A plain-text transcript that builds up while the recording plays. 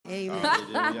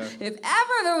Amen. If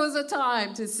ever there was a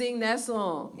time to sing that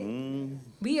song,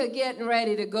 we are getting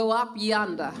ready to go up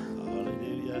yonder.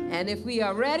 And if we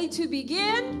are ready to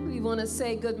begin, we want to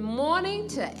say good morning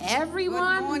to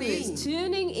everyone who is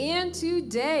tuning in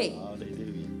today.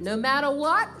 No matter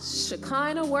what,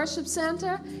 Shekinah Worship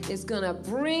Center is going to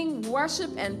bring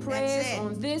worship and praise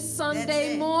on this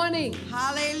Sunday morning.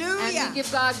 Hallelujah. And we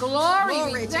give God glory.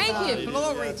 Glory We thank Him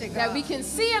Glory to God. that we can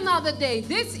see another day.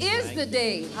 This is the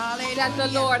day that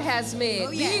the Lord has made.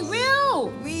 Oh, yes.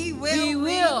 We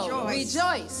will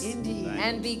rejoice Indeed.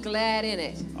 and be glad in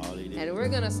it. And we're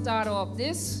going to start off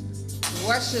this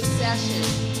worship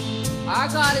session. Our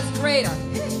God is greater.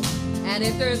 And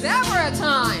if there's ever a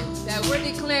time that we're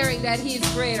declaring that He's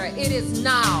greater, it is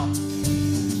now.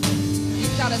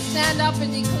 You've got to stand up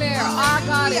and declare, our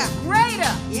God is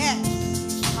greater.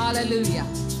 Yes. Hallelujah.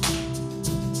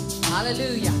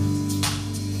 Hallelujah.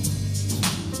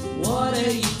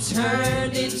 Water you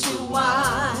turned into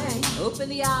wine. Open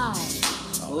the eyes.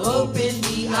 Open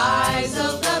the eyes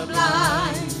of the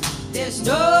blind. There's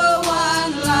no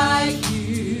one like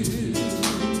you.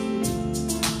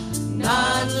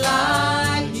 None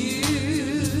like you.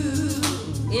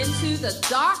 Into the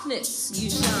darkness you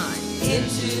shine.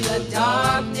 Into the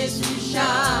darkness you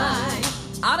shine.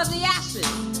 Out of the ashes.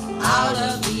 Out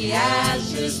of the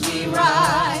ashes we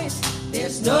rise.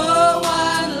 There's no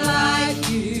one like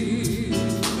you.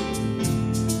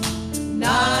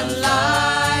 None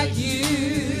like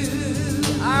you.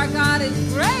 Our God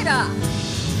is greater.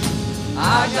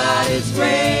 Our God is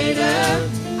greater.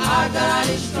 Our God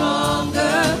is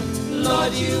stronger.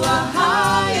 Lord, you are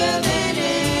higher than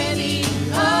any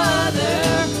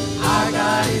other. Our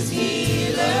God is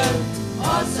healer.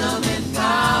 Awesome in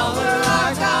power.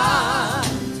 Our God.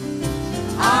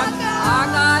 Our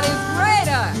God is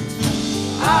greater.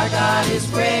 Our God is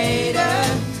greater.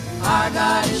 Our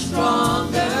God is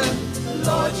stronger.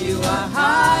 Lord, you are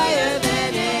higher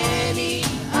than any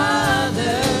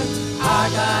other. Our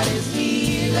God is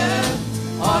healer.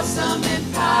 Awesome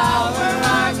in power.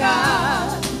 Our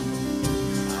God.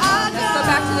 Let's go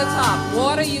back to the top.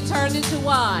 Water you turned into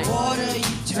wine. Water you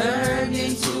turned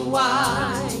into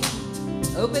wine.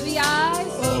 Open the eyes.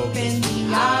 Open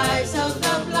the eyes of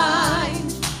the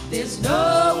blind. There's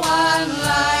no one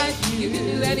like you. You can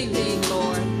do anything,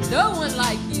 Lord. No one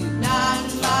like you.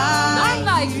 None None like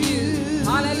like you.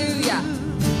 Hallelujah.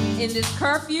 In this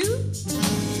curfew,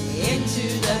 into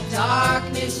the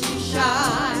darkness you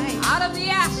shine. out of the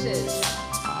ashes,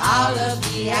 Out of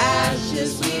the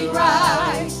ashes we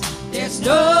rise. There's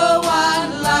no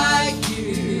one like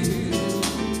you.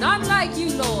 none like you,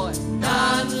 Lord.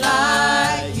 None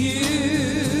like you.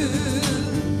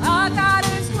 Our God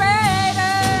is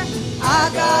greater. Our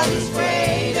God is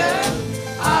greater.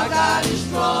 Our God is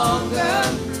stronger.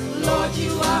 Lord,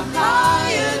 you are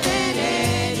higher than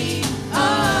any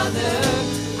other.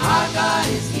 Our God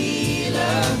is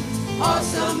healer.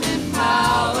 Awesome in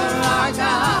power. Our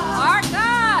God. Our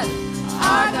God.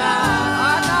 Our God.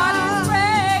 Our God is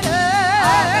greater.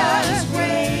 Our God is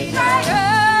greater.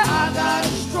 Our God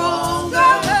is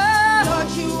stronger. Lord,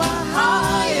 you are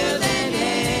higher than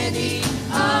any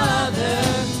other.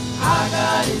 Our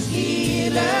God is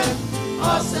healer.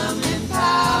 Awesome in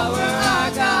power.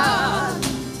 Our God.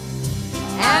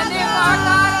 And if our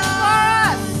God is for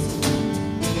us,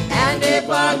 And if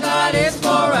our God is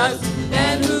for us,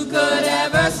 then who could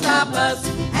ever stop us?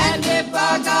 And if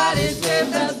our God is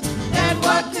with us, then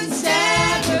what can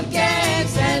stand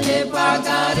against? And if our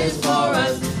God is for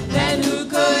us, then who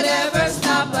could ever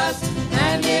stop us?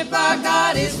 And if our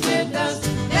God is with us,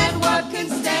 then what can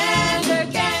stand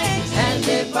against? And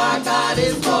if our God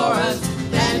is for us,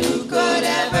 then who could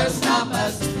ever stop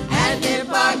us? And if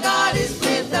our God is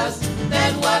with us,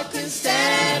 then what can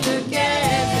stand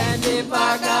against? And if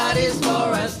our God is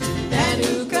for us, then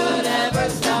who could ever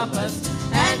stop us?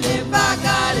 And if our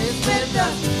God is with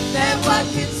us, then what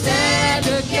can stand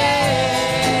against?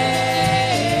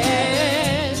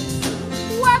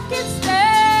 what can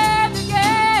stand against?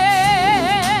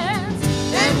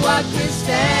 Then what can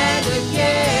stand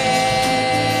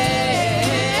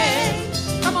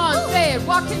against? Come on, say it.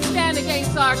 What can stand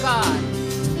against our God?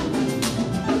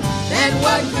 Then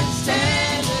what can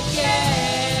stand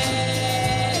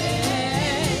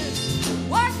against?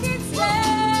 What can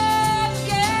stand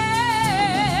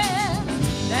against?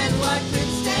 Then what can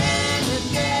stand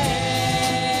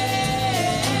against?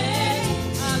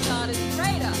 Our God is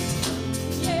greater.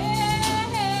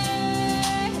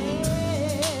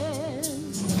 Yes.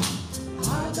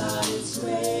 Our God is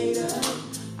greater.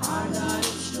 Our God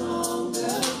is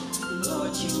stronger.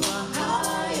 Lord, you are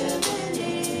higher than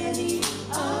any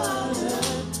other.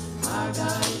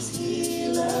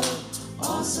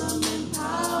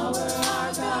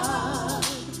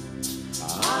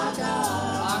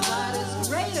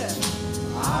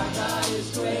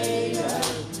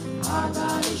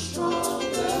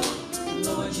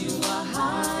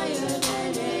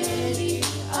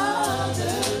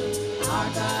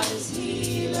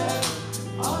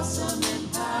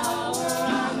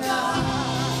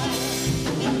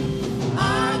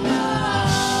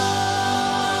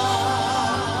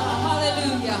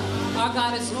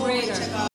 is greater.